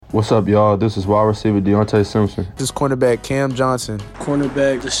What's up, y'all? This is wide receiver Deontay Simpson. This is cornerback Cam Johnson.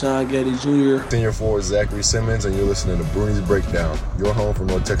 Cornerback Deshaun Getty Jr. Senior forward Zachary Simmons, and you're listening to Bruni's Breakdown, your home for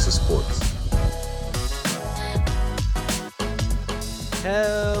North Texas sports.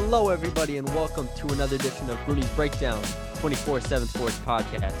 Hello, everybody, and welcome to another edition of Bruni's Breakdown, 24/7 Sports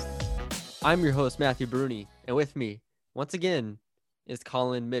Podcast. I'm your host, Matthew Bruni, and with me, once again, is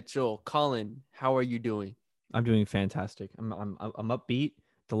Colin Mitchell. Colin, how are you doing? I'm doing fantastic. I'm upbeat.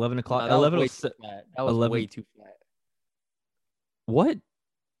 It's 11 o'clock. No, that was way too flat. That was 11. way too flat. What?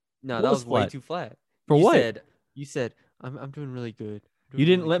 No, What that was was way flat? too flat. For you what? You said, I'm doing really good. You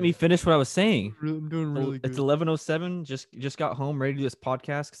didn't let me finish what I was saying. I'm doing really good. It's 11:07. Just got home, ready to do this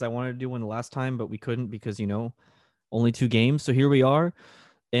podcast because I wanted to do one the last time, but we couldn't because only 2 games. So here we are,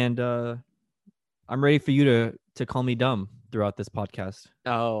 and I'm ready for you to call me dumb throughout this podcast.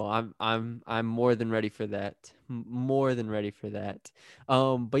 Oh, I'm more than ready for that. More than ready for that.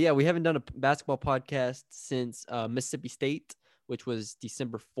 But yeah, we haven't done a basketball podcast since Mississippi State, which was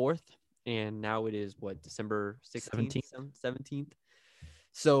December 4th, and now it is December 16th, 17th.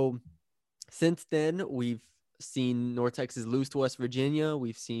 So since then, we've seen North Texas lose to West Virginia.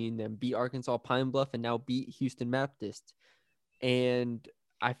 We've seen them beat Arkansas Pine Bluff and now beat Houston Baptist. And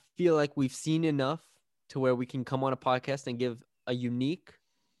I feel like we've seen enough to where we can come on a podcast and give a unique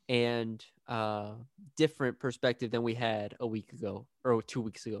and different perspective than we had a week ago or 2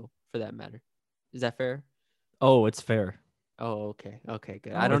 weeks ago, for that matter. Is that fair? Oh, it's fair. Oh, okay,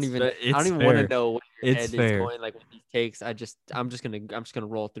 good. Oh, I don't even fair. want to know where your It's head fair. is going, like with these takes. I'm just gonna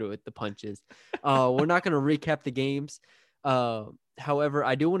roll through it, the punches. We're not gonna recap the games. However,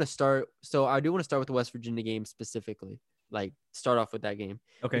 I do want to start. So I do want to start with the West Virginia game specifically. Like start off with that game,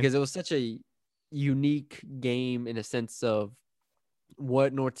 Okay. because it was such a unique game in a sense of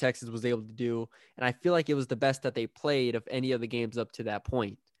what North Texas was able to do, and I feel like it was the best that they played of any of the games up to that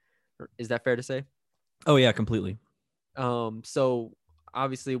point. Is that fair to say? Oh yeah, completely. So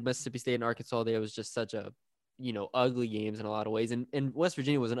obviously Mississippi State and Arkansas, there was just such a, ugly games in a lot of ways. And West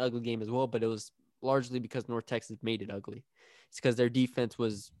Virginia was an ugly game as well, but it was largely because North Texas made it ugly. It's because their defense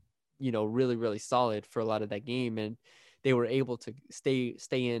was, really, really solid for a lot of that game. And they were able to stay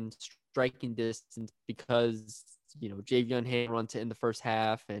in striking distance because, Javion had run to in the first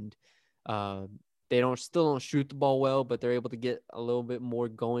half, and they still don't shoot the ball well, but they're able to get a little bit more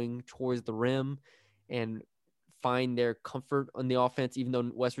going towards the rim and find their comfort on the offense, even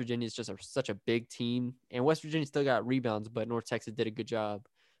though West Virginia is just such a big team. And West Virginia still got rebounds, but North Texas did a good job,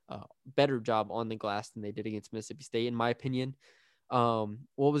 better job on the glass than they did against Mississippi State, in my opinion. What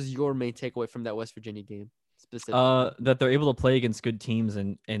was your main takeaway from that West Virginia game specifically? That they're able to play against good teams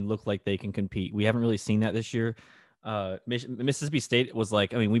and look like they can compete. We haven't really seen that this year. Mississippi State was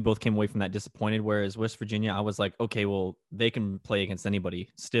like, we both came away from that disappointed, whereas West Virginia, I was like, okay, well, they can play against anybody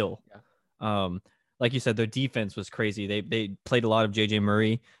still. Yeah. Like you said, their defense was crazy. They played a lot of JJ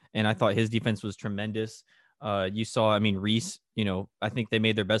Murray, and I thought his defense was tremendous. You saw, Reese, I think they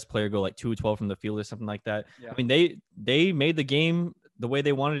made their best player go like 2-12 from the field or something like that. Yeah. They made the game the way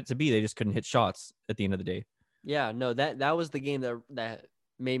they wanted it to be. They just couldn't hit shots at the end of the day. Yeah, no, that was the game that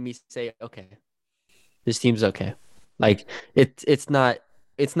made me say, okay, this team's okay. Like it's not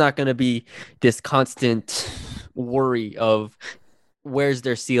going to be this constant worry of where's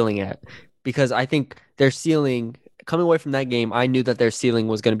their ceiling at. Because I think their ceiling, coming away from that game, I knew that their ceiling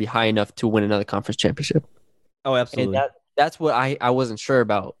was going to be high enough to win another conference championship. Oh, absolutely. And that's what I wasn't sure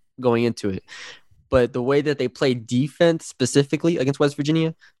about going into it. But the way that they played defense specifically against West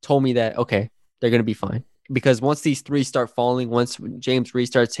Virginia told me that, okay, they're going to be fine. Because once these three start falling, once James Reese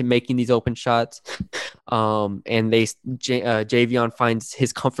starts making these open shots, and Javion finds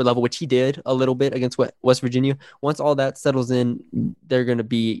his comfort level, which he did a little bit against West Virginia. Once all that settles in, they're going to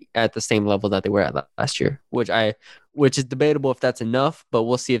be at the same level that they were at last year, which is debatable if that's enough, but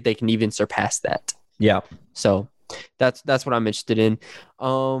we'll see if they can even surpass that. Yeah. So that's what I'm interested in.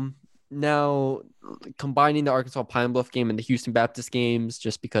 Now, combining the Arkansas Pine Bluff game and the Houston Baptist games,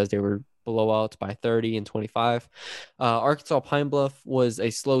 just because they were blowouts by 30 and 25. Arkansas Pine Bluff was a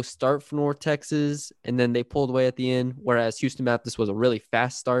slow start for North Texas, and then they pulled away at the end, whereas Houston Baptist was a really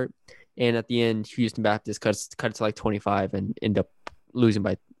fast start. And at the end, Houston Baptist cut it to like 25 and end up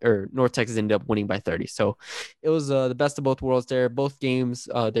North Texas ended up winning by 30. So it was the best of both worlds there. Both games,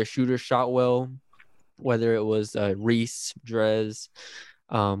 their shooters shot well, whether it was Reese, Drez,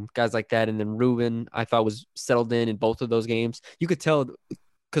 guys like that. And then Ruben, I thought, was settled in both of those games. You could tell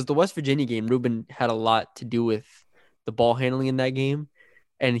because the West Virginia game, Ruben had a lot to do with the ball handling in that game.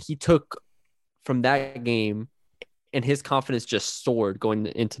 And he took from that game and his confidence just soared going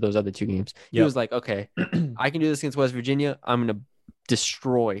into those other two games. He was like, okay, I can do this against West Virginia. I'm going to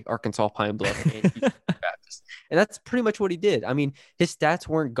destroy Arkansas Pine Bluff and Houston Baptist. And that's pretty much what he did. I mean, his stats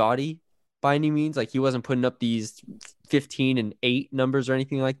weren't gaudy by any means. Like, he wasn't putting up these 15-8 numbers or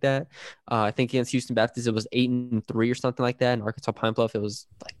anything like that. I think against Houston Baptist, it was 8-3 or something like that. And Arkansas Pine Bluff, it was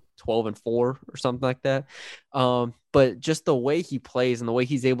like 12-4 or something like that. But just the way he plays and the way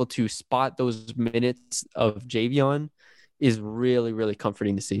he's able to spot those minutes of Javion is really, really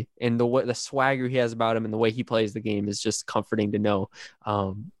comforting to see. And the swagger he has about him and the way he plays the game is just comforting to know.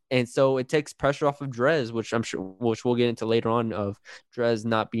 And so it takes pressure off of Drez, which we'll get into later on, of Drez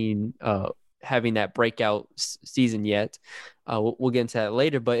not being having that breakout season yet. We'll get into that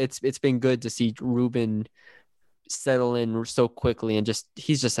later, but it's been good to see Ruben settle in so quickly, and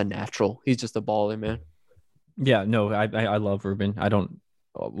he's just a natural. He's just a baller, man. Yeah, no, I love Ruben. I don't.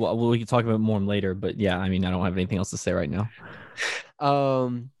 Well, we can talk about it more later, but yeah, I mean, I don't have anything else to say right now.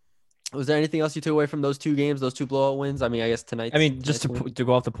 Was there anything else you took away from those two games, those two blowout wins? I mean, I guess tonight. I mean, just to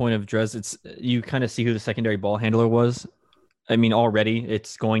go off the point of Drez, you kind of see who the secondary ball handler was. I mean, already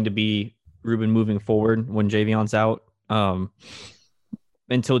it's going to be Ruben moving forward when Javion's out.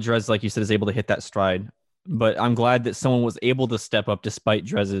 Until Drez, like you said, is able to hit that stride. But I'm glad that someone was able to step up despite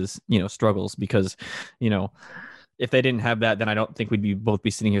Drez's, struggles, because, if they didn't have that, then I don't think we'd both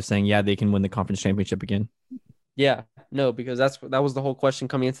be sitting here saying, yeah, they can win the conference championship again. Yeah, no, because that was the whole question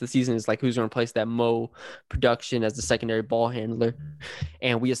coming into the season, is like, who's going to replace that Mo production as the secondary ball handler?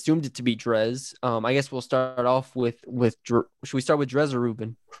 And we assumed it to be Drez. I guess we'll start off with should we start with Drez or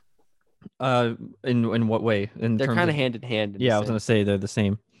Ruben? In what way? They're kind of hand in hand. Yeah, I was going to say they're the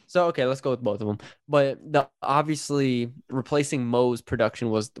same. So, okay, let's go with both of them. But obviously replacing Mo's production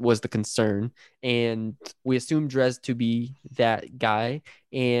was the concern, and we assumed Drez to be that guy.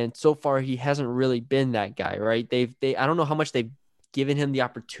 And so far, he hasn't really been that guy, right? I don't know how much they've given him the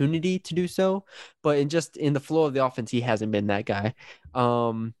opportunity to do so, but in the flow of the offense, he hasn't been that guy.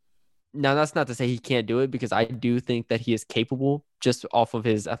 Now, that's not to say he can't do it, because I do think that he is capable just off of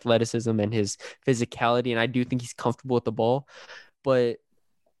his athleticism and his physicality, and I do think he's comfortable with the ball. But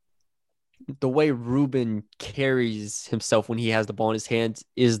the way Ruben carries himself when he has the ball in his hands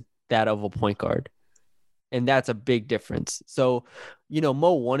is that of a point guard. And that's a big difference. So,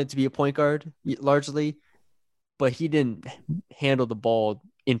 Mo wanted to be a point guard largely, but he didn't handle the ball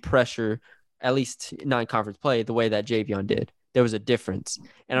in pressure, at least non-conference play, the way that Javion did. There was a difference.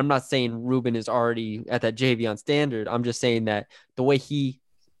 And I'm not saying Ruben is already at that Javion standard. I'm just saying that the way the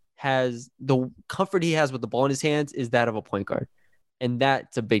comfort he has with the ball in his hands is that of a point guard. And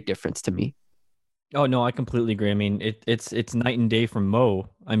that's a big difference to me. Oh, no, I completely agree. I mean, it's night and day from Mo.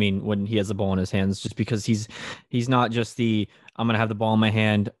 I mean, when he has the ball in his hands, just because he's not just I'm going to have the ball in my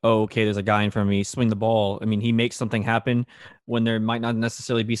hand. Oh, okay, there's a guy in front of me, swing the ball. I mean, he makes something happen when there might not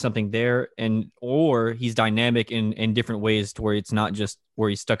necessarily be something there, or he's dynamic in different ways to where it's not just where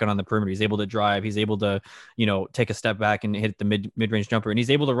he's stuck on the perimeter. He's able to drive. He's able to, take a step back and hit the mid-range jumper, and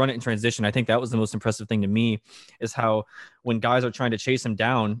he's able to run it in transition. I think that was the most impressive thing to me, is how when guys are trying to chase him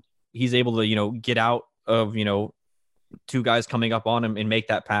down, he's able to, get out of, two guys coming up on him and make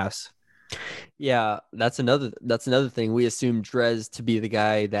that pass. Yeah, that's another thing. We assume Drez to be the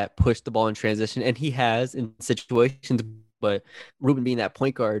guy that pushed the ball in transition, and he has in situations, but Ruben being that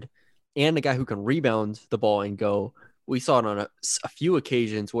point guard and the guy who can rebound the ball and go, we saw it on a few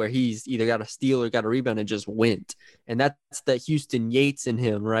occasions where he's either got a steal or got a rebound and just went. And that's that Houston Yates in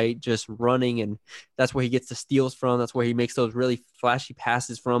him, right? Just running, and that's where he gets the steals from. That's where he makes those really flashy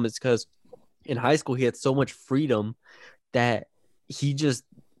passes from. It's because in high school he had so much freedom that he just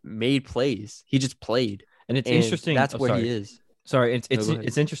made plays. He just played. And it's interesting. That's where he is. Sorry,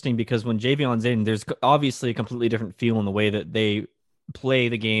 it's interesting because when Javion's in, there's obviously a completely different feel in the way that they play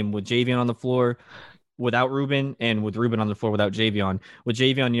the game with Javion on the floor without Ruben, and with Ruben on the floor without Javion. With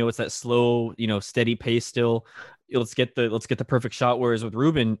Javion, it's that slow, steady pace still. Let's get the perfect shot. Whereas with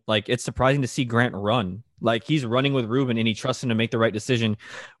Ruben, like, it's surprising to see Grant run. Like, he's running with Ruben and he trusts him to make the right decision.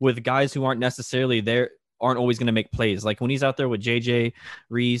 With guys who aren't necessarily there, aren't always going to make plays. Like when he's out there with JJ,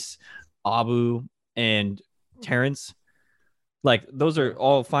 Reese, Abu, and Terrence, like those are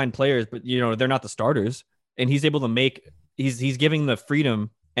all fine players, but they're not the starters. And he's able to make, he's giving the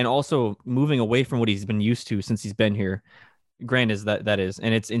freedom and also moving away from what he's been used to since he's been here. Grant is that is,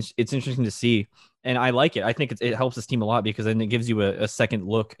 and it's interesting to see, and I like it. I think it helps this team a lot because then it gives you a second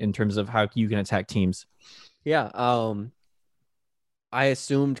look in terms of how you can attack teams. Yeah, I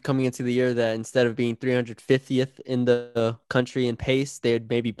assumed coming into the year that instead of being 350th in the country in pace, they'd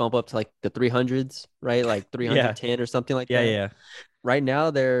maybe bump up to like the 300s, right? Like 310 or something like that. Yeah. Right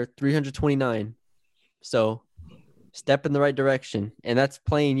now they're 329, so step in the right direction, and that's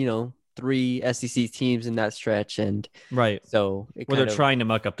playing 3 3 SEC teams in that stretch, and Right. so it Where they're kind of trying to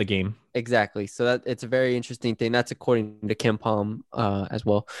muck up the game. exactly. So that it's a very interesting thing. That's according to Ken Palm as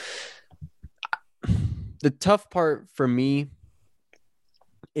well. The tough part for me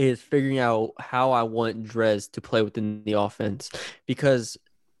is figuring out how I want Drez to play within the offense, because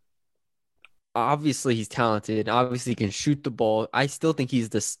obviously he's talented. Obviously he can shoot the ball. I still think he's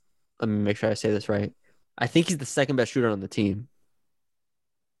this. Let me make sure I say this right. I think he's the second best shooter on the team.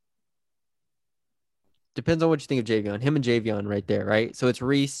 Depends on what you think of Javion. Him and Javion right there, right? So it's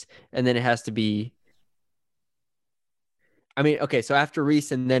Reese, and then it has to be. I mean, okay, so after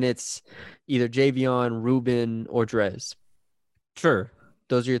Reese, and then it's either Javion, Ruben, or Drez. Sure.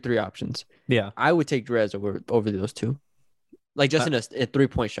 Those are your 3 options. Yeah. I would take Drez over those 2. Like just in a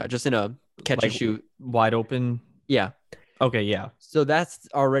 3-point shot, just in a catch and shoot. Wide open. Yeah. Okay, yeah. So that's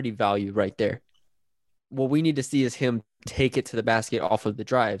already value right there. What we need to see is him take it to the basket off of the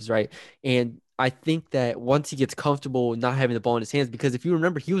drives, right? And I think that once he gets comfortable not having the ball in his hands, because if you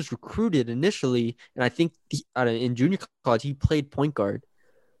remember, he was recruited initially, and I think in junior college, he played point guard.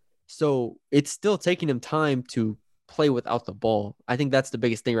 So it's still taking him time to play without the ball. I think that's the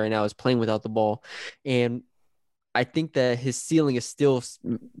biggest thing right now is playing without the ball. And I think that his ceiling is still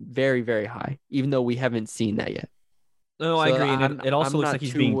very, very high, even though we haven't seen that yet. No, I agree. And it also looks like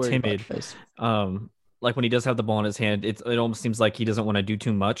he's being timid. Like when he does have the ball in his hand, it almost seems like he doesn't want to do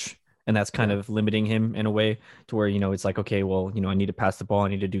too much. And that's kind of limiting him in a way to where, it's like, okay, well, I need to pass the ball. I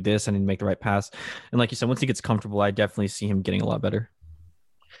need to do this. I need to make the right pass. And like you said, once he gets comfortable, I definitely see him getting a lot better.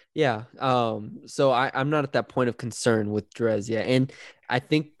 Yeah. So I'm not at that point of concern with Drez yet. And I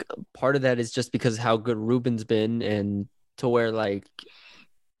think part of that is just because of how good Ruben's been, and to where, like,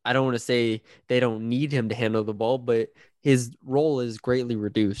 I don't want to say they don't need him to handle the ball, but his role is greatly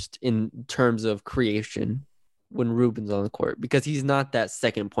reduced in terms of creation when Ruben's on the court, because he's not that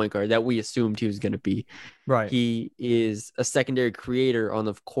second point guard that we assumed he was going to be. Right. He is a secondary creator on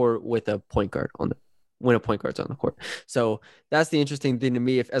the court with a point guard when a point guard's on the court. So that's the interesting thing to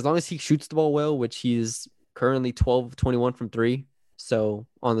me. As long as he shoots the ball well, which he's currently 12-21 from 3. So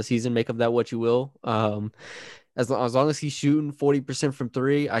on the season, make of that what you will. As long as he's shooting 40% from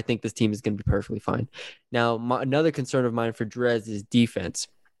 3, I think this team is going to be perfectly fine. Now, another concern of mine for Drez is defense,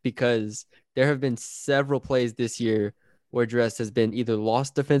 because there have been several plays this year where Drez has been either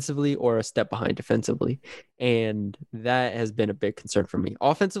lost defensively or a step behind defensively. And that has been a big concern for me.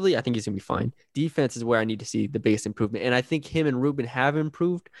 Offensively, I think he's going to be fine. Defense is where I need to see the biggest improvement. And I think him and Ruben have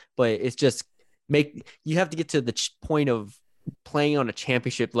improved, but it's just you have to get to the point of playing on a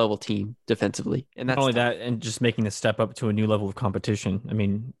championship level team defensively. And that's not only that, and just making the step up to a new level of competition. I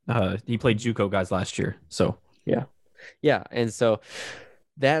mean, he played JUCO guys last year. So, yeah. And so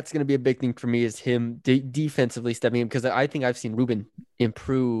that's going to be a big thing for me, is him defensively stepping in, because I think I've seen Ruben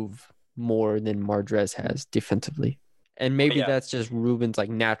improve more than Mardrez has defensively. And maybe that's just Ruben's like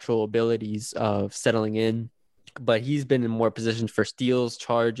natural abilities of settling in, but he's been in more positions for steals,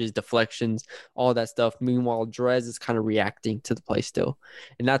 charges, deflections, all that stuff. Meanwhile, Drez is kind of reacting to the play still.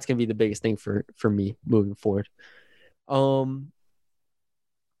 And that's going to be the biggest thing for me moving forward. All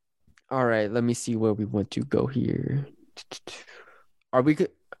right, let me see where we want to go here. Are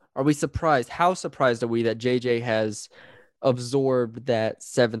we surprised? How surprised are we that JJ has absorbed that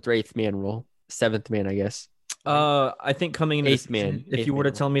 7th or 8th man role? 7th man, I guess. I think coming into 8th man. If you were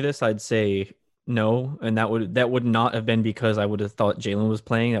to tell me this, I'd say no, and that would not have been because I would have thought Jalen was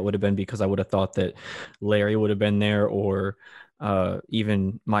playing. That would have been because I would have thought that Larry would have been there, or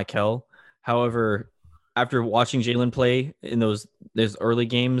even Michael. However, after watching Jalen play in those early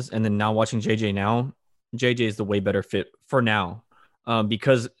games, and then now watching JJ now, JJ is the way better fit for now.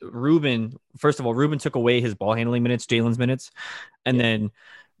 Because Ruben took away his ball handling minutes, Jalen's minutes, and then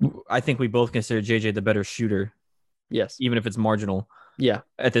I think we both consider JJ the better shooter. Yes, even if it's marginal. Yeah,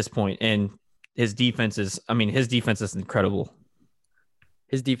 at this point, and his defense is incredible.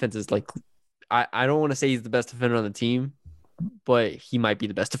 His defense is like, I don't want to say he's the best defender on the team, but he might be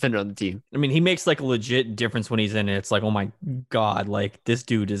the best defender on the team. I mean, he makes like a legit difference when he's in it. It's like, oh my God, like this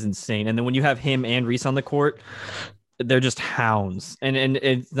dude is insane. And then when you have him and Reese on the court, they're just hounds. And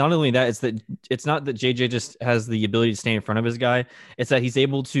it's not only that, it's not that JJ just has the ability to stay in front of his guy. It's that he's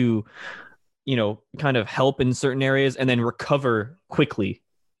able to, kind of help in certain areas and then recover quickly.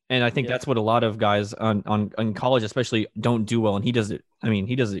 And I think that's what a lot of guys on college especially don't do well. And he does it. I mean,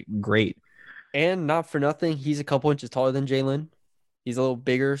 he does it great. And not for nothing, he's a couple inches taller than Jalen. He's a little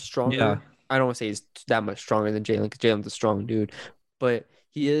bigger, stronger. Yeah. I don't want to say he's that much stronger than Jalen, because Jalen's a strong dude. But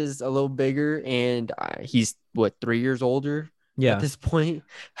he is a little bigger, and he's, 3 years older at this point?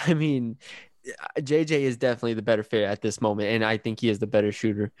 I mean, JJ is definitely the better fit at this moment, and I think he is the better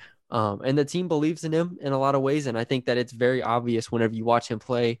shooter. And the team believes in him in a lot of ways. And I think that it's very obvious whenever you watch him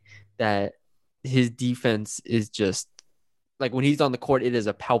play that his defense is just like when he's on the court, it is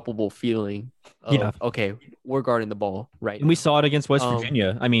a palpable feeling of, okay, we're guarding the ball right And we now. saw it against West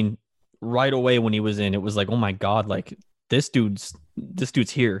Virginia. I mean, right away when he was in, it was like, oh my God, like this dude's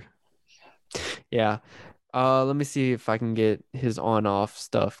here. Yeah. Let me see if I can get his on-off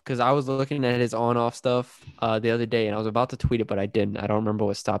stuff because I was looking at his on-off stuff the other day and I was about to tweet it, but I didn't. I don't remember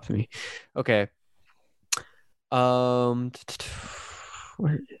what stopped me. Okay. Where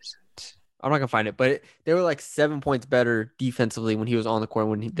is it? I'm not gonna find it, but they were like 7 points better defensively when he was on the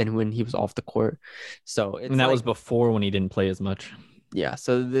court than when he was off the court. So it's And that like, was before when he didn't play as much. yeah.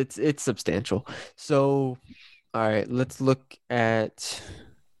 So it's substantial. So all right, let's look at.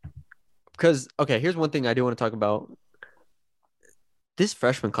 Because, okay, here's one thing I do want to talk about. This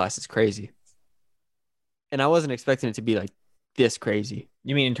freshman class is crazy. And I wasn't expecting it to be like this crazy.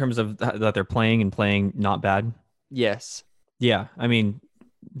 You mean in terms of that they're playing not bad? Yes. Yeah. I mean,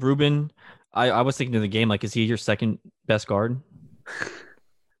 Ruben, I was thinking of the game, like, is he your second best guard?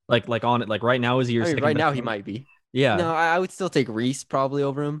 like on it, like right now, is he your second right best now guard? he might be. Yeah. No, I would still take Reese probably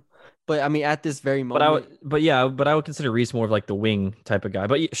over him. But I mean, at this very moment. But I would consider Reese more of like the wing type of guy.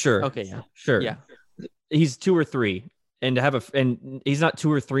 But sure. Okay, yeah. Sure. Yeah. He's 2 or 3. And and he's not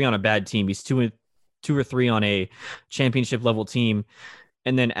 2 or 3 on a bad team. He's 2 or 3 on a championship level team.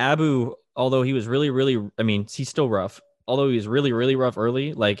 And then Abu, although he was really, I mean, he's still rough. Although he was really rough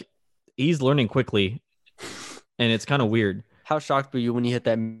early, like he's learning quickly. And it's kind of weird. How shocked were you when you hit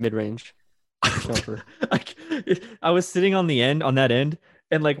that mid-range jumper? I was sitting on that end.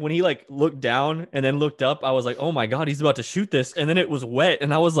 And like when he like looked down and then looked up, I was like, "Oh my God, he's about to shoot this!" And then it was wet,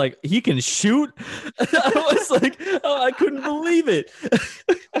 and I was like, "He can shoot!" I was like, "Oh, I couldn't believe it!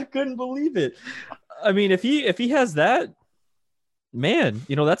 I couldn't believe it!" I mean, if he has that, man,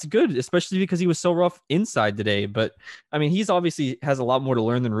 that's good, especially because he was so rough inside today. But I mean, he's obviously has a lot more to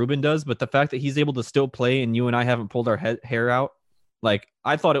learn than Ruben does. But the fact that he's able to still play, and you and I haven't pulled our hair out, like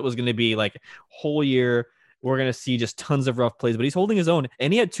I thought it was going to be like whole year. We're going to see just tons of rough plays, but he's holding his own,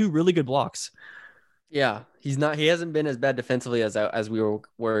 and he had 2 really good blocks. Yeah, he hasn't been as bad defensively as we were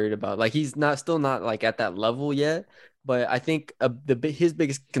worried about. Like he's still not like at that level yet, but I think his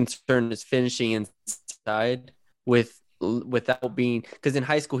biggest concern is finishing inside without being, because in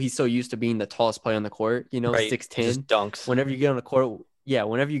high school he's so used to being the tallest player on the court, Right. 6'10", Just dunks. whenever you get on the court. Yeah,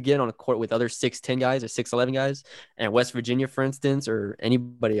 whenever you get on a court with other 6'10" guys or 6'11" guys, and West Virginia, for instance, or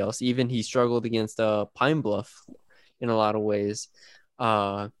anybody else, even he struggled against Pine Bluff in a lot of ways.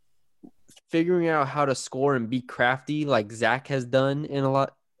 Figuring out how to score and be crafty like Zach has done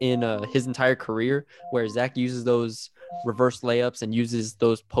in his entire career, where Zach uses those reverse layups and uses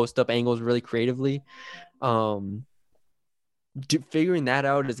those post-up angles really creatively. Figuring that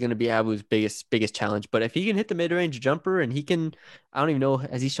out is going to be Abu's biggest challenge. But if he can hit the mid-range jumper and he can, I don't even know,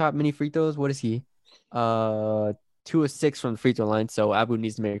 has he shot many free throws? What is he? 2 of 6 from the free throw line. So Abu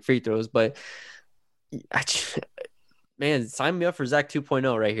needs to make free throws. But man, sign me up for Zach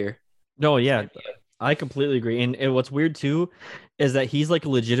 2.0 right here. No, yeah, I completely agree. And what's weird too is that he's like a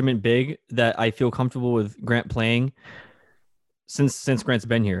legitimate big that I feel comfortable with Grant playing since Grant's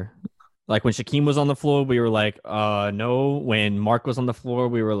been here. Like when Shaquem was on the floor, we were like, no. When Mark was on the floor,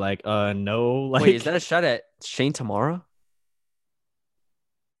 we were like, no. Like, wait, is that a shot at Shane Tamara?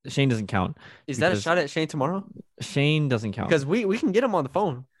 Shane doesn't count. Is that a shot at Shane Tamara? Shane doesn't count. Because we can get him on the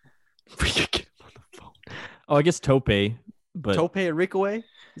phone. We can get him on the phone. Oh, I guess Tope, but Tope Arikaway?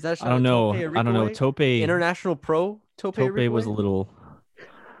 Is that a shot? I don't know. Tope I don't know. Arikaway? Tope International pro Tope Arikaway? was a little.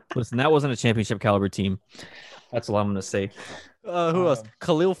 Listen, that wasn't a championship caliber team. That's all I'm gonna say. Who else?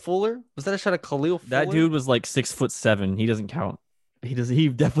 Khalil Fuller? Was that a shot of Khalil Fuller? That dude was like 6'7". He doesn't count. He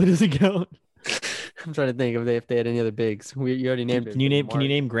definitely doesn't count. I'm trying to think if they had any other bigs. You already named it. Can you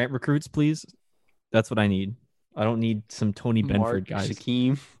name Grant recruits, please? That's what I need. I don't need some Tony Benford Mark, guys.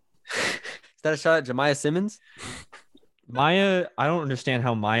 Shaquem. Is that a shot at Jemiah Simmons? Maya, I don't understand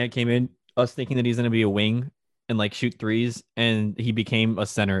how Maya came in us thinking that he's gonna be a wing and like shoot threes, and he became a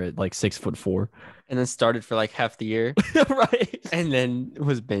center at like 6'4". And then started for like half the year. Right. And then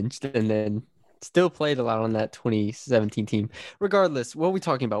was benched and then still played a lot on that 2017 team. Regardless, what are we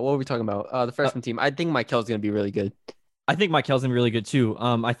talking about? The freshman team. I think Mikel's going to be really good. I think Mikel's gonna be really good too.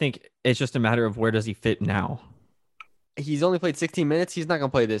 I think it's just a matter of where does he fit now. He's only played 16 minutes. He's not going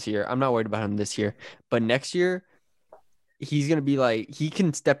to play this year. I'm not worried about him this year. But next year, he's going to be like, he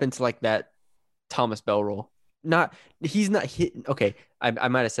can step into like that Thomas Bell role. He's not hitting. Okay, I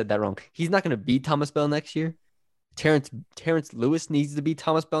might have said that wrong. He's not going to be Thomas Bell next year. Terrence Lewis needs to be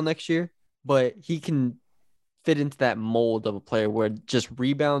Thomas Bell next year, but he can fit into that mold of a player where it just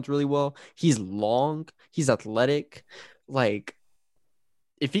rebounds really well. He's long, he's athletic. Like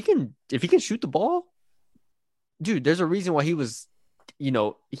if he can shoot the ball, dude, there's a reason why he was,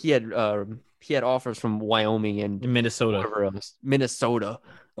 he had offers from Wyoming and Minnesota. whatever else. Minnesota.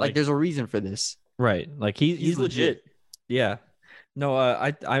 Like there's a reason for this. Right. Like he's legit. Yeah. No,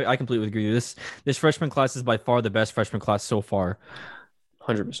 I completely agree with you. This freshman class is by far the best freshman class so far.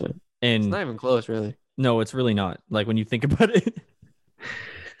 100%. And it's not even close, really. No, it's really not. Like when you think about it.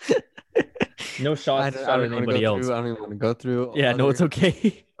 No shots at anybody else. I don't even want to go through. Yeah, no, it's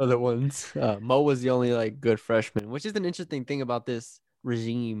okay. Other ones. Mo was the only like good freshman, which is an interesting thing about this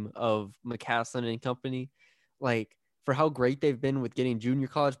regime of McCasland and company. Like for how great they've been with getting junior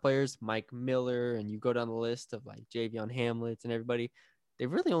college players, Mike Miller, and you go down the list of like Javion Hamlets and everybody,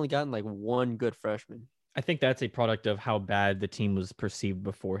 they've really only gotten like one good freshman. I think that's a product of how bad the team was perceived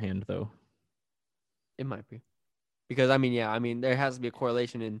beforehand, though. It might be. Because, there has to be a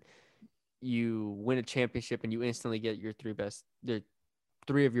correlation in you win a championship and you instantly get your three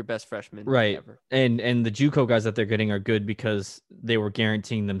of your best freshmen. Right. Ever. And the JUCO guys that they're getting are good because they were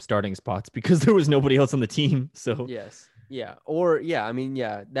guaranteeing them starting spots because there was nobody else on the team. So yes. Yeah.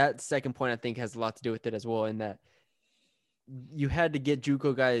 That second point I think has a lot to do with it as well, in that you had to get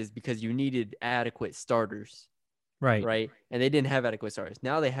JUCO guys because you needed adequate starters. Right. And they didn't have adequate starters.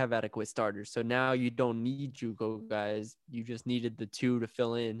 Now they have adequate starters. So now you don't need JUCO guys. You just needed the two to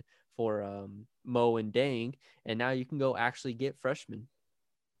fill in for Mo and Dang. And now you can go actually get freshmen.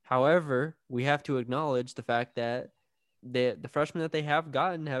 However, we have to acknowledge the fact that the freshmen that they have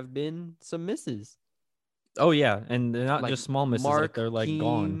gotten have been some misses. Oh, yeah. And they're not like just small misses. Mark, they're like Keem,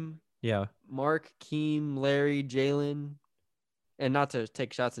 gone. Yeah. Mark, Keem, Larry, Jalen. And not to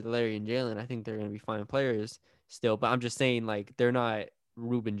take shots at Larry and Jalen. I think they're going to be fine players still, but I'm just saying, like, they're not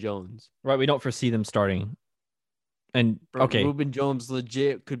Reuben Jones. Right, we don't foresee them starting. And okay, Reuben Jones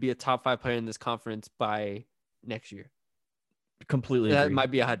legit could be a top 5 player in this conference by next year. Completely That agree. might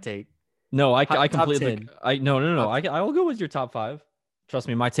be a hot take. No, I Top completely 10. No. I will go with your top 5. Trust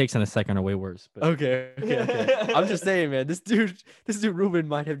me, my takes in a second are way worse. But Okay. I'm just saying, man, this dude Reuben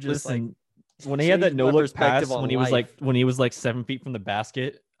might have just listen, when he had that no look pass when he was like 7 feet from the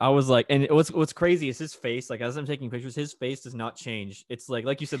basket, I was like, and what's crazy is his face. Like as I'm taking pictures, his face does not change. It's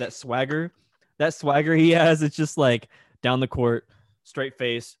like you said, that swagger he has. It's just like down the court, straight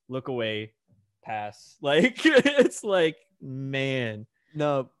face, look away, pass. Like it's like, man.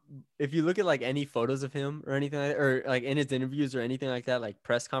 No, if you look at like any photos of him or anything like that, or like in his interviews or anything like that, like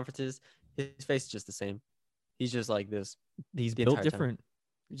press conferences, his face is just the same. He's just like this. He's built different.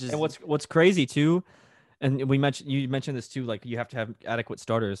 Just, and what's crazy too, and you mentioned this too, like you have to have adequate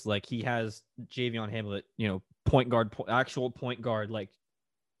starters. Like he has Javion Hamlet, actual point guard, like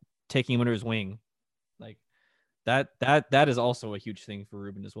taking him under his wing. Like that is also a huge thing for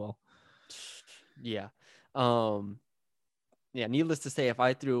Reuben as well. Yeah. Yeah, needless to say, if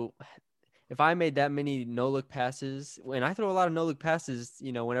I made that many no-look passes, and I throw a lot of no-look passes,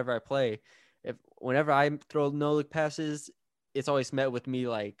 whenever I play, whenever I throw no-look passes, it's always met with me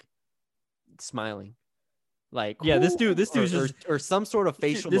like smiling. Like, yeah, this dude or some sort of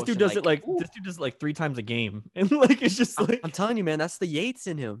facial this motion. Dude does this dude does it like 3 times a game. And like it's just like, I'm telling you, man, that's the Yates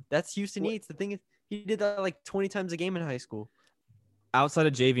in him. That's Houston Yates. The thing is, he did that like 20 times a game in high school. Outside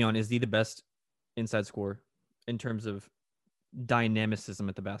of Javion, is he the best inside scorer in terms of dynamicism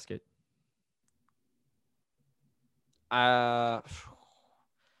at the basket? I'm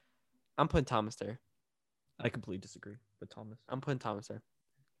putting Thomas there. I completely disagree with Thomas. I'm putting Thomas there.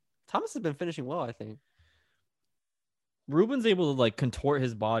 Thomas has been finishing well, I think. Reuben's able to like contort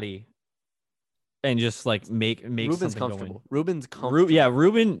his body and just like make Reuben's something comfortable. going. Reuben's comfortable.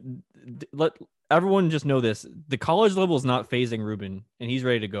 Reuben. Let everyone just know this: the college level is not phasing Reuben, and he's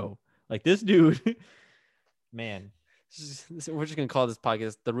ready to go. Like this dude, man. We're just gonna call this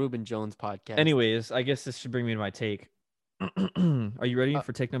podcast the Reuben Jones podcast. Anyways, I guess this should bring me to my take. Are you ready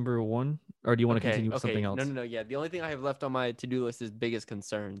for take number 1, or do you want to continue with something else? No. Yeah, the only thing I have left on my to-do list is biggest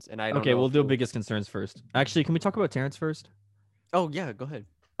concerns, and I don't. Okay, we'll do biggest concerns first. Actually, can we talk about Terrence first? Oh yeah, go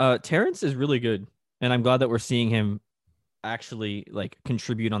ahead. Terrence is really good, and I'm glad that we're seeing him actually like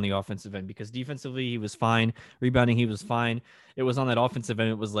contribute on the offensive end, because defensively he was fine, rebounding he was fine. It was on that offensive end.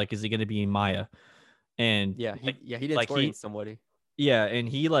 It was like, is he going to be Maya? And he did like score against somebody. Yeah, and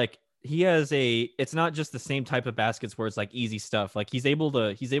he has it's not just the same type of baskets where it's like easy stuff. Like he's able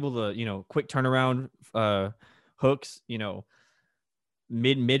to quick turnaround hooks,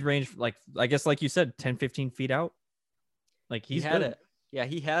 mid-range, like I guess like you said, 10-15 feet out. Like he had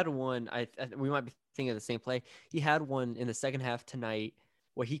one. We might be thinking of the same play. He had one in the second half tonight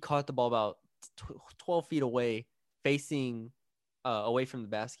where he caught the ball about 12 feet away, facing away from the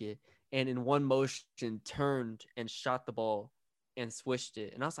basket, and in one motion turned and shot the ball and swished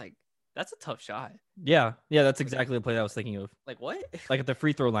it. And I was like, that's a tough shot. Yeah, that's exactly the play that I was thinking of. Like what? Like at the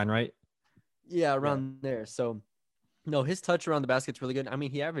free throw line, right? Yeah, around there. So no, his touch around the basket's really good. I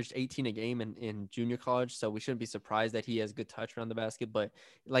mean, he averaged 18 a game in junior college, so we shouldn't be surprised that he has good touch around the basket. But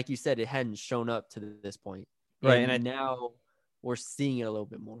like you said, it hadn't shown up to this point. Right, And now we're seeing it a little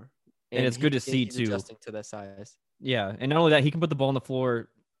bit more. And it's good to see, he's too. Adjusting to that size. Yeah, and not only that, he can put the ball on the floor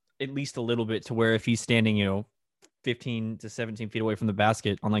at least a little bit to where if he's standing, 15 to 17 feet away from the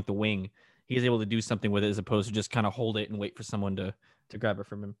basket on like the wing, he's able to do something with it as opposed to just kind of hold it and wait for someone to grab it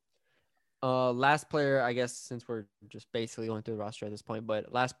from him. Last player, I guess, since we're just basically going through the roster at this point,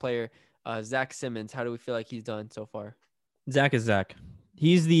 but last player, Zach Simmons. How do we feel like he's done so far? Zach is Zach.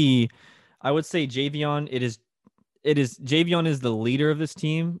 He's I would say Javion. Javion is the leader of this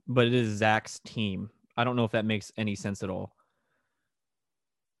team, but it is Zach's team. I don't know if that makes any sense at all.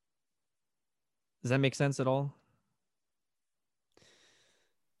 Does that make sense at all?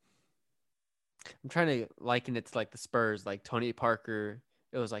 I'm trying to liken it to like the Spurs, like Tony Parker.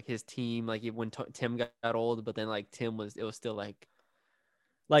 It was like his team, like when Tim got old, but then like it was still like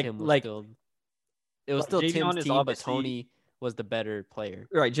Tim was still, it was still Javion Tim's team, but Tony was the better player.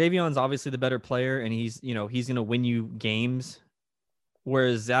 Right, Javion's obviously the better player, and he's gonna win you games.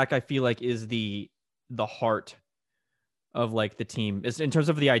 Whereas Zach, I feel like, is the heart of like the team. It's in terms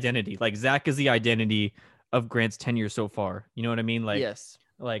of the identity. Like Zach is the identity of Grant's tenure so far. You know what I mean? Like yes,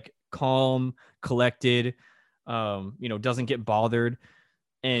 like calm, collected, doesn't get bothered.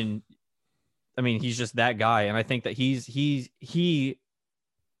 And I mean, he's just that guy. And I think that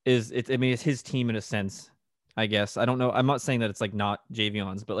it's his team in a sense, I guess. I don't know. I'm not saying that it's like not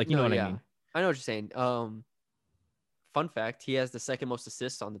Javion's, but like, you know what I mean? I know what you're saying. Fun fact, he has the second most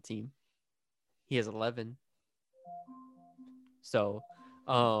assists on the team. He has 11. So,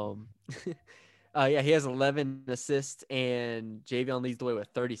 he has 11 assists, and Javion leads the way with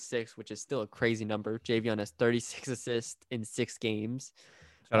 36, which is still a crazy number. Javion has 36 assists in 6 games.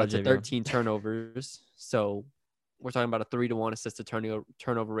 Shout out to 13 turnovers. So we're talking about a 3-to-1 assist to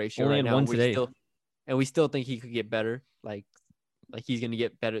turnover ratio. Only right had now. one today. We still think he could get better. Like he's going to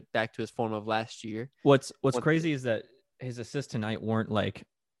get better back to his form of last year. What's crazy is that his assists tonight weren't like,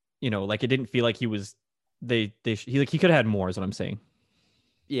 like it didn't feel like he was. He could have had more. Is what I'm saying.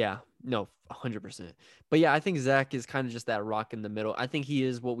 Yeah, no, 100%. But yeah, I think Zach is kind of just that rock in the middle. I think he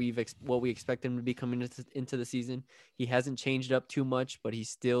is what we expect him to be coming into the season. He hasn't changed up too much, but he's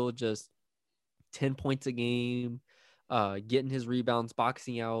still just 10 points a game, getting his rebounds,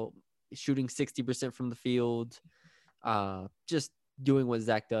 boxing out, shooting 60% from the field, just doing what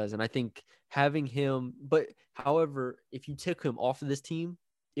Zach does. And I think having him, but however, if you took him off of this team,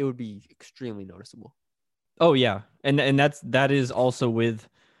 it would be extremely noticeable. Oh yeah, and that is also with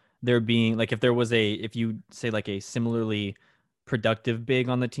there being like if you say like a similarly productive big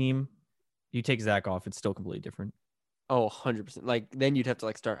on the team, you take Zach off, it's still completely different. Oh, 100%. Like then you'd have to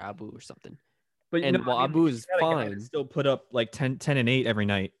like start Abu or something. But Abu is fine, still put up like 10 and 8 every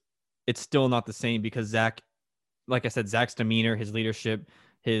night. It's still not the same because Zach, like I said, Zach's demeanor, his leadership,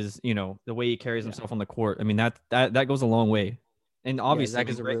 his the way he carries himself on the court. I mean that goes a long way. And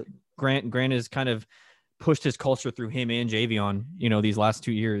obviously Grant is kind of pushed his culture through him and Javion, these last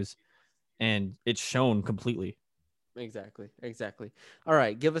 2 years, and it's shown completely. Exactly. All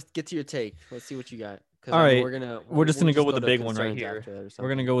right, get to your take. Let's see what you got. All right, we're just gonna go with the big one right here. We're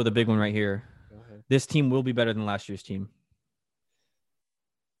gonna go with the big one right here. This team will be better than last year's team.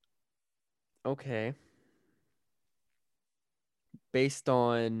 Okay. Based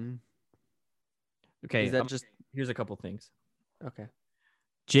on. Okay. Is that just? Here's a couple things. Okay.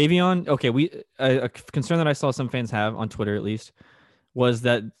 Javion, a concern that I saw some fans have on Twitter, at least, was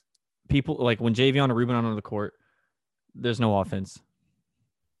that people like when Javion or Ruben on the court, there's no offense.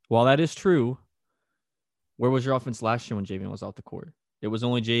 While that is true, where was your offense last year when Javion was off the court? It was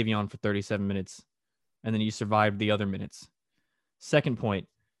only Javion for 37 minutes, and then you survived the other minutes. Second point,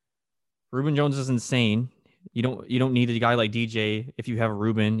 Ruben Jones is insane. You don't need a guy like DJ if you have a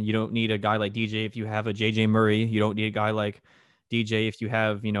Ruben. You don't need a guy like DJ if you have a JJ Murray. You don't need a guy like DJ if you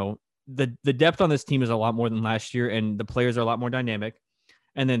have, the depth on this team is a lot more than last year, and the players are a lot more dynamic.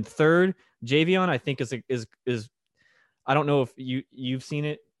 And then third, Javion, I think is I don't know if you've seen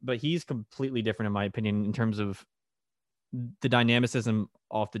it, but he's completely different in my opinion in terms of the dynamicism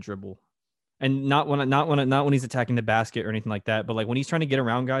off the dribble. And not when he's attacking the basket or anything like that, but like when he's trying to get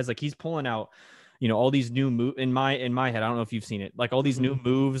around guys, like he's pulling out, all these new moves in my head. I don't know if you've seen it, like all these new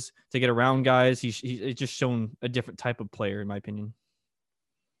moves to get around guys. He's just shown a different type of player, in my opinion.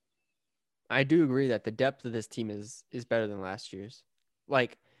 I do agree that the depth of this team is better than last year's.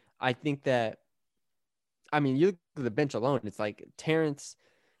 Like, I think that, I mean, you look at the bench alone, it's like Terrence,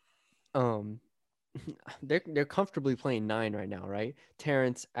 they're comfortably playing 9 right now, right?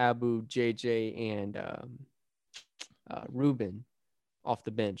 Terrence, Abu, JJ, and Ruben off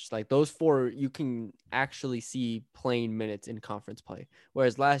the bench. Like those 4, you can actually see playing minutes in conference play.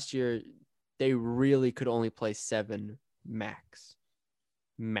 Whereas last year, they really could only play 7 max.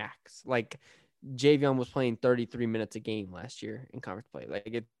 Like Javion was playing 33 minutes a game last year in conference play.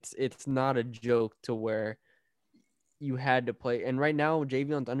 Like it's not a joke to where you had to play. And right now,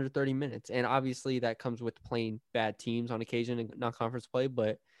 Javion's under 30 minutes. And obviously that comes with playing bad teams on occasion in non-conference play.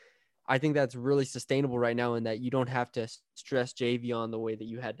 But I think that's really sustainable right now in that you don't have to stress Javion the way that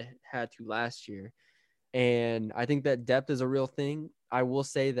you had to last year. And I think that depth is a real thing. I will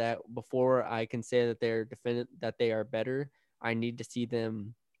say that before I can say that that they are better, I need to see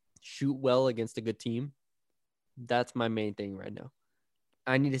them shoot well against a good team. That's my main thing right now.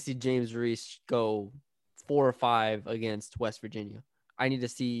 I need to see James Reese go 4 or 5 against West Virginia. I need to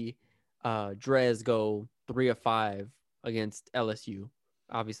see Drez go 3 or 5 against LSU.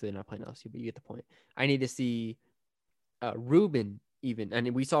 Obviously, they're not playing LSU, but you get the point. I need to see Ruben even.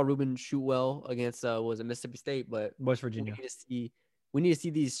 And we saw Ruben shoot well against was it Mississippi State, but West Virginia. We need to see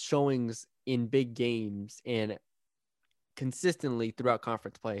these showings in big games and consistently throughout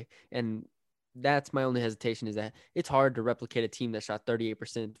conference play. And that's my only hesitation, is that it's hard to replicate a team that shot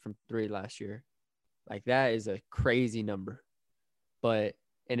 38% from 3 last year. Like that is a crazy number. But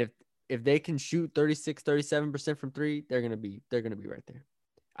and if they can shoot 36, 37% from 3, they're gonna be right there.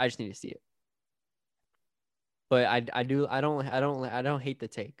 I just need to see it. But I don't hate the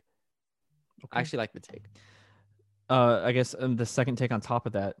take. Okay. I actually like the take. I guess the second take on top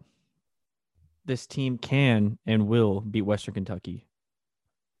of that, this team can and will beat Western Kentucky.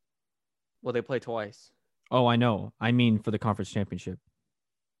 Well, they play twice. Oh, I know. I mean for the conference championship.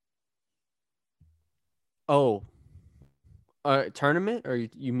 Oh. Tournament, or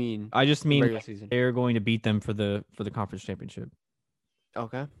you mean? I just mean regular season? They're going to beat them for the conference championship.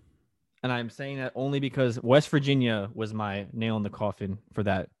 Okay. And I'm saying that only because West Virginia was my nail in the coffin for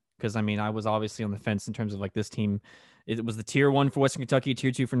that. Because, I mean, I was obviously on the fence in terms of like this team. It was the tier 1 for Western Kentucky,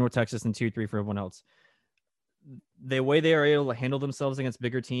 tier 2 for North Texas, and tier 3 for everyone else. The way they are able to handle themselves against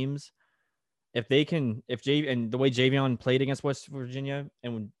bigger teams, and the way Javion played against West Virginia,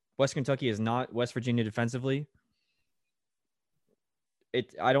 and when West Kentucky is not West Virginia defensively,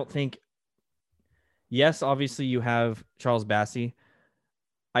 I don't think. Yes, obviously you have Charles Bassey.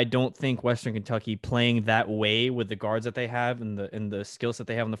 I don't think Western Kentucky playing that way with the guards that they have and the skills that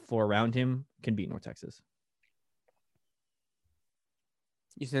they have on the floor around him can beat North Texas.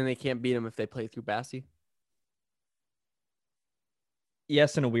 You saying they can't beat him if they play through Bassey?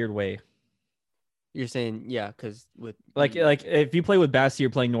 Yes, in a weird way. You're saying, yeah, because with like if you play with Bassey, you're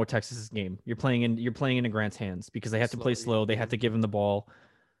playing North Texas's game. You're playing into Grant's hands because they have to play slow. They have to give him the ball,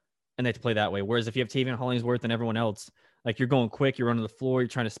 and they have to play that way. Whereas if you have Tavion Hollingsworth and everyone else, like you're going quick, you're running the floor, you're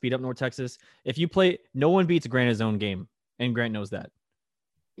trying to speed up North Texas. If you play, no one beats Grant his own game, and Grant knows that.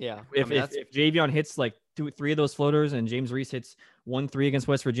 Yeah. If Javion hits like 2-3 of those floaters and James Reese hits 1-3 against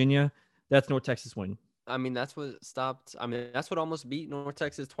West Virginia, that's North Texas win. I mean, that's what stopped. I mean, that's what almost beat North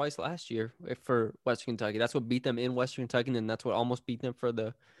Texas twice last year for Western Kentucky. That's what beat them in Western Kentucky, and that's what almost beat them for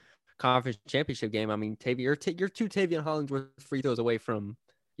the conference championship game. I mean, you're 2 Tavion Hollingsworth free throws away from,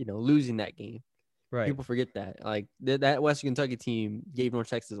 losing that game. Right. People forget that. Like that Western Kentucky team gave North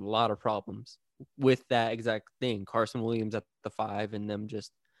Texas a lot of problems with that exact thing. Carson Williams at the 5 and them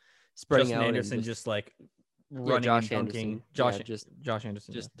just spreading Justin out. Anderson just like running Josh and dunking. Anderson. Josh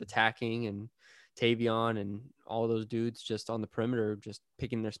Anderson. Just attacking, and Tavion and all those dudes just on the perimeter, just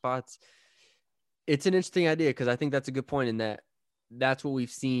picking their spots. It's an interesting idea because I think that's a good point in that's what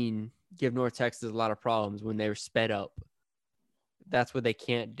we've seen give North Texas a lot of problems when they're sped up. That's what they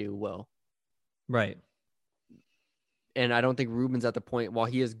can't do well. Right. And I don't think Ruben's at the point, while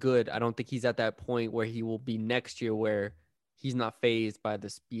he is good, I don't think he's at that point where he will be next year where he's not fazed by the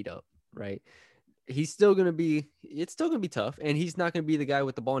speed up, right? It's still going to be tough, and he's not going to be the guy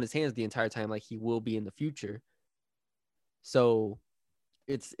with the ball in his hands the entire time like he will be in the future. So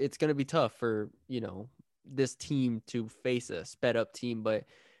it's going to be tough for, this team to face a sped up team. But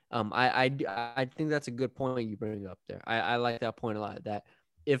I think that's a good point you bring up there. I like that point a lot, that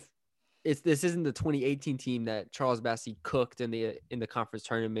if this isn't the 2018 team that Charles Bassey cooked in the conference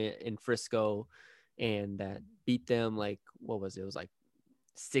tournament in Frisco and that beat them, like, what was it? It was like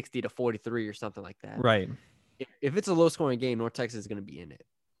 60-43 or something like that. Right. If it's a low scoring game, North Texas is going to be in it,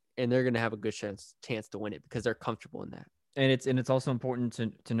 and they're going to have a good chance to win it because they're comfortable in that. And it's also important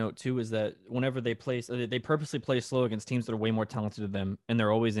to note too is that whenever they purposely play slow against teams that are way more talented than them, and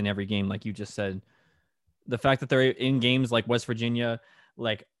they're always in every game, like you just said. The fact that they're in games like West Virginia,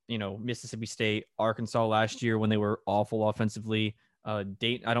 like Mississippi State, Arkansas last year when they were awful offensively.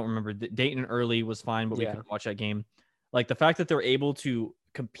 Dayton, I don't remember. Dayton early was fine, but we Yeah. couldn't watch that game. Like the fact that they're able to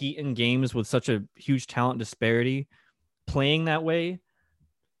compete in games with such a huge talent disparity, playing that way.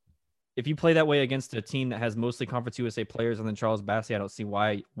 If you play that way against a team that has mostly Conference USA players and then Charles Bassey, I don't see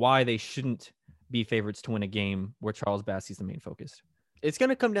why they shouldn't be favorites to win a game where Charles Bassey's the main focus. It's going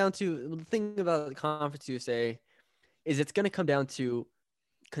to come down to the thing about the Conference USA is it's going to come down to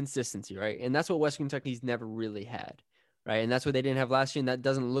consistency, right? And that's what Western Kentucky's never really had, right? And that's what they didn't have last year. And that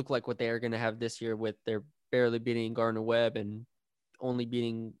doesn't look like what they are going to have this year with their barely beating Gardner-Webb and only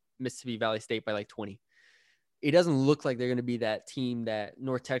beating Mississippi Valley State by like 20. It doesn't look like they're going to be that team that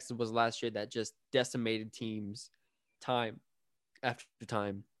North Texas was last year that just decimated teams time after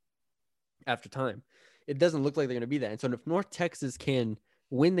time after time. It doesn't look like they're going to be that. And so if North Texas can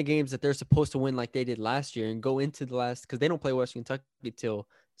win the games that they're supposed to win like they did last year and go into the last, because they don't play Western Kentucky till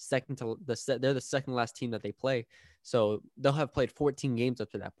they're the second last team that they play. So they'll have played 14 games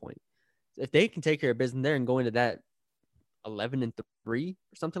up to that point. If they can take care of business there and go into that 11-3 or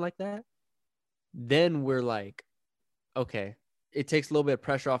something like that, then we're like, okay, it takes a little bit of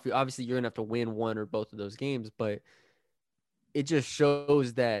pressure off you. Obviously, you're going to have to win one or both of those games, but it just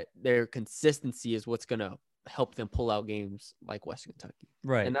shows that their consistency is what's going to help them pull out games like Western Kentucky.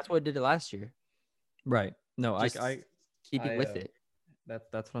 Right. And that's what it did last year. Right. No, Just keep it with it.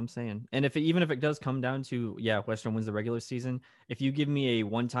 That's what I'm saying. And even if it does come down to, Western wins the regular season, if you give me a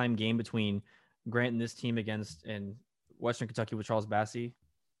one-time game between Grant and this team and Western Kentucky with Charles Bassey,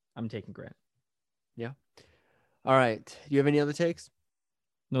 I'm taking Grant. Yeah. All right. Do you have any other takes?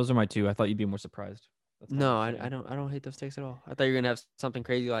 Those are my two. I thought you'd be more surprised. No, I don't hate those takes at all. I thought you were going to have something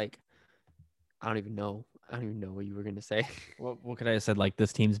crazy like, I don't even know what you were going to say. What could I have said? Like,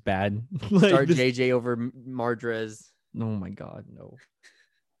 this team's bad. Start JJ over Mardrez. Oh my God, no.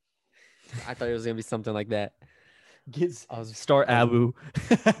 I thought it was going to be something like that. Start Abu.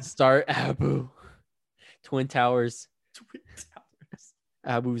 Start Abu. Twin Towers.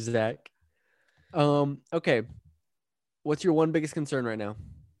 Abu Zach. Okay. What's your one biggest concern right now?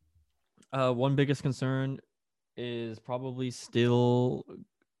 One biggest concern is probably still,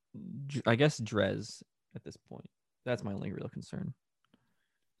 I guess, Drez at this point. That's my only real concern.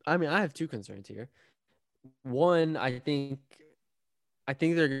 I mean, I have two concerns here. One, I think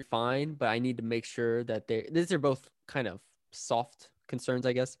they're fine, but I need to make sure that these are both kind of soft concerns,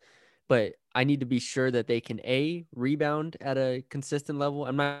 I guess. But I need to be sure that they can rebound at a consistent level.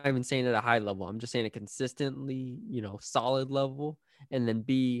 I'm not even saying at a high level. I'm just saying a consistently, solid level. And then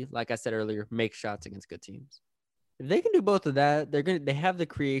B, like I said earlier, make shots against good teams. If they can do both of that, they have the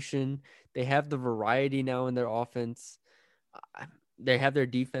creation, they have the variety now in their offense. They have their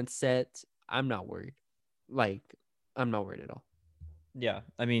defense set. I'm not worried. I'm not worried at all. Yeah,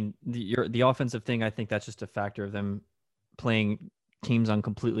 I mean, the offensive thing, I think that's just a factor of them playing teams on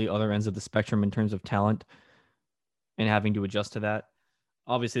completely other ends of the spectrum in terms of talent and having to adjust to that.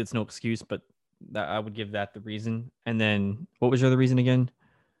 Obviously, it's no excuse, but I would give that the reason. And then what was your other reason again?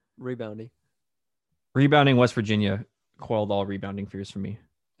 Rebounding. West Virginia quelled all rebounding fears for me.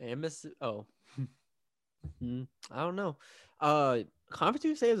 And I don't know. Conference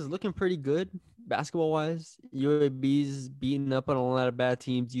USA is looking pretty good basketball wise. UAB's beating up on a lot of bad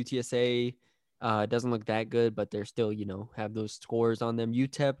teams. UTSA doesn't look that good, but they're still, have those scores on them.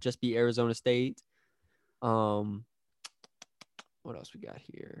 UTEP just beat Arizona State. What else we got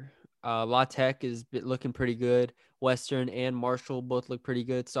here? La Tech is looking pretty good. Western and Marshall both look pretty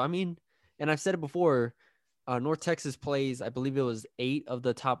good. So, I mean, and I've said it before, North Texas plays, I believe it was 8 of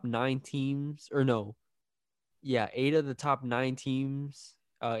the top 9 teams, or no. Yeah, 8 of the top 9 teams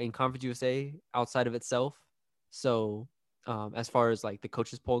in Conference USA outside of itself. So, as far as like the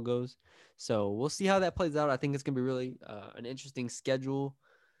coaches poll goes. So we'll see how that plays out. I think it's going to be really an interesting schedule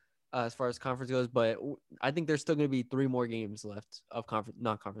as far as conference goes, but I think there's still going to be 3 more games left of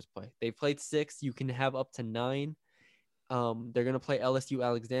non-conference play. They've played 6. You can have up to 9. They're going to play LSU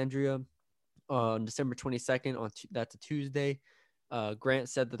Alexandria on December 22nd. That's a Tuesday. Grant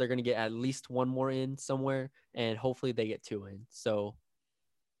said that they're going to get at least 1 more in somewhere, and hopefully they get 2 in. So,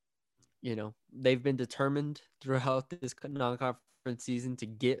 they've been determined throughout this non-conference season to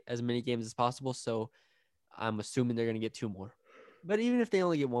get as many games as possible. So I'm assuming they're going to get 2 more. But even if they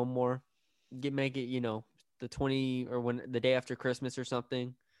only get 1 more, make it, the 20 or when the day after Christmas or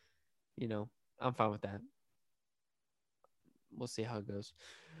something, I'm fine with that. We'll see how it goes.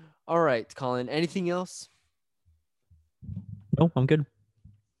 All right, Colin, anything else? No, I'm good.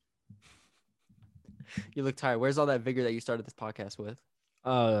 You look tired. Where's all that vigor that you started this podcast with?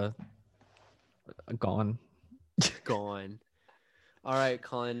 Gone. Gone. All right,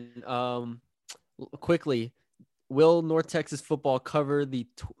 Colin. Quickly, will North Texas football cover the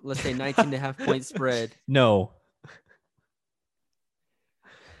let's say 19.5 point spread? No.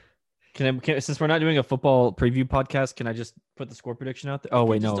 Can since we're not doing a football preview podcast, can I just put the score prediction out there? Oh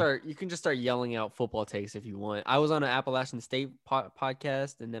wait, no. You can just start yelling out football takes if you want. I was on an Appalachian State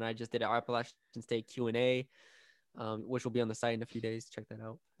podcast, and then I just did an Appalachian State Q&A, which will be on the site in a few days. Check that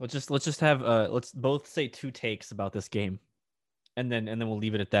out. Let's just have let's both say 2 takes about this game, and then we'll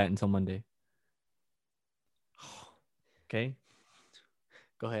leave it at that until Monday. Okay.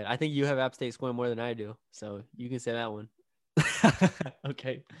 Go ahead. I think you have App State scoring more than I do, so you can say that one.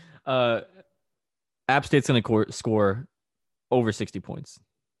 Okay. App State's gonna score over 60 points.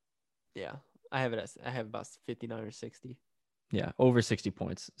 Yeah, I have about 59 or 60. Yeah, over 60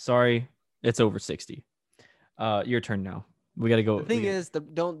 points. Sorry, it's over 60. Your turn now. We gotta go. The thing is,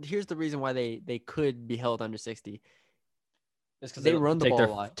 here's the reason why they could be held under 60. It's because they run the ball a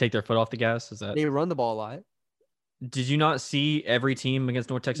lot. Take their foot off the gas. Is that they run the ball a lot? Did you not see every team against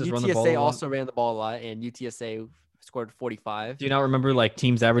North Texas run the ball? UTSA also ran the ball a lot, and UTSA scored 45. Do you not remember like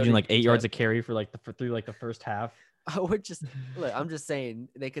teams averaging like 8 yards a carry for through the first half? I'm just saying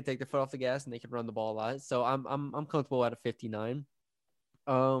they could take their foot off the gas and they could run the ball a lot. So I'm comfortable at a 59.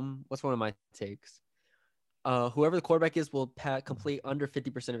 What's one of my takes? Whoever the quarterback is will complete under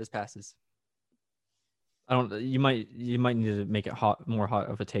 50% of his passes. You might need to make it more hot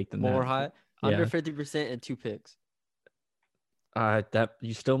of a take than that. More hot? Yeah. Under 50% and 2 picks. That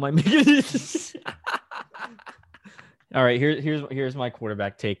you still might make it. All right, here's my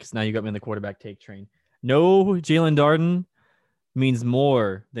quarterback take. Now you got me in the quarterback take train. No Jalen Darden means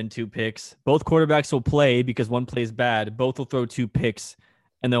more than 2 picks. Both quarterbacks will play because one plays bad. Both will throw 2 picks,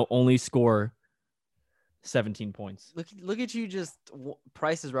 and they'll only score 17 points. Look at you, just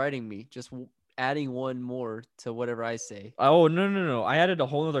Price is writing me, just adding one more to whatever I say. Oh no! I added a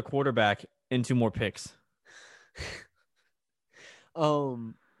whole other quarterback and 2 more picks.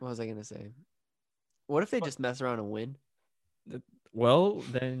 What was I gonna say? What if they just mess around and win? Well,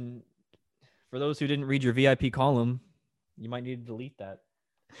 then, for those who didn't read your VIP column, you might need to delete that.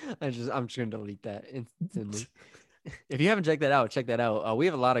 I'm just gonna delete that instantly. If you haven't checked that out, check that out. We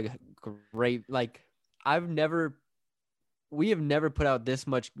have a lot of great, like, we have never put out this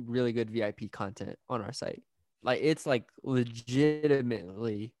much really good VIP content on our site. Like, it's like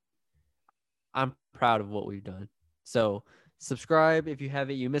legitimately, I'm proud of what we've done. So subscribe if you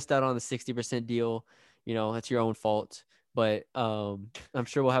haven't. You missed out on the 60% deal. You know, that's your own fault. But I'm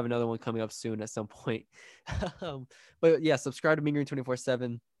sure we'll have another one coming up soon at some point. But yeah, subscribe to Mean Green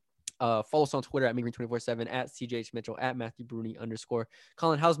 24/7. Follow us on Twitter at Mean Green 24/7, at CJH Mitchell, at Matthew Bruni _.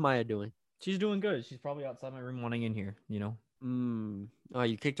 Colin, how's Maya doing? She's doing good. She's probably outside my room wanting in here, you know. Oh,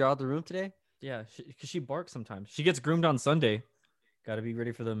 you kicked her out of the room today? Yeah, because she barks sometimes. She gets groomed on Sunday. Got to be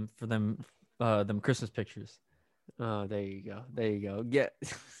ready for them Christmas pictures. Oh, there you go. Get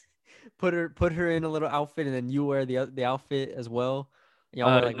put her in a little outfit, and then you wear the outfit as well. Y'all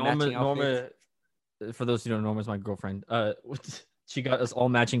wear like matching outfits. Norma, for those who don't know, Norma's my girlfriend. She got us all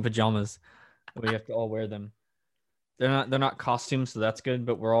matching pajamas. We have to all wear them. They're not costumes, so that's good.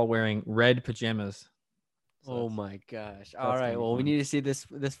 But we're all wearing red pajamas. So oh my gosh! All right, well, we need to see this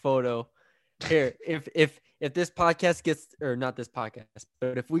photo. Here, if this podcast gets, or not this podcast,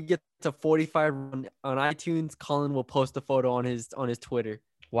 but if we get to 45 on iTunes, Colin will post a photo on his Twitter.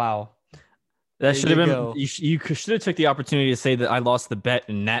 Wow, that should have been. You should have took the opportunity to say that I lost the bet,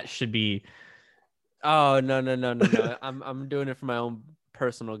 and that should be. Oh no! I'm doing it for my own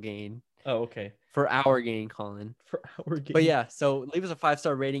personal gain. Oh, okay. For our gain, Colin. For our gain. But yeah, so leave us a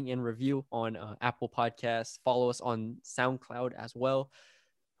 5-star rating and review on Apple Podcasts. Follow us on SoundCloud as well.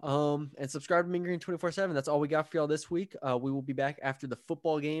 And subscribe to Mean Green 24/7. That's all we got for y'all this week. We will be back after the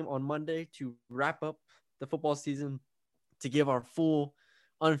football game on Monday to wrap up the football season, to give our full,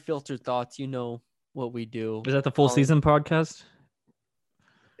 unfiltered thoughts. You know what we do. Is that the full season podcast?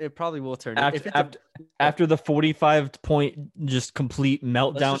 It probably will turn after the 45-point just complete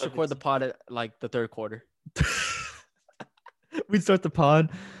meltdown. Let's just record the pod at like the third quarter. We'd start the pod.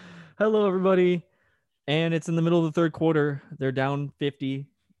 Hello, everybody. And it's in the middle of the third quarter. They're down 50.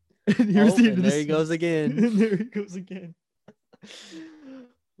 There he goes again. There he goes again.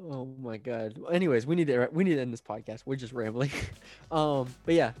 Oh my God. Anyways, we need to end this podcast. We're just rambling. But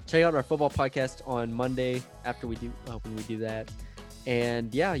yeah, check out our football podcast on Monday after we do when we do that.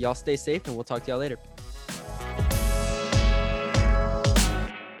 And yeah, y'all stay safe, and we'll talk to y'all later.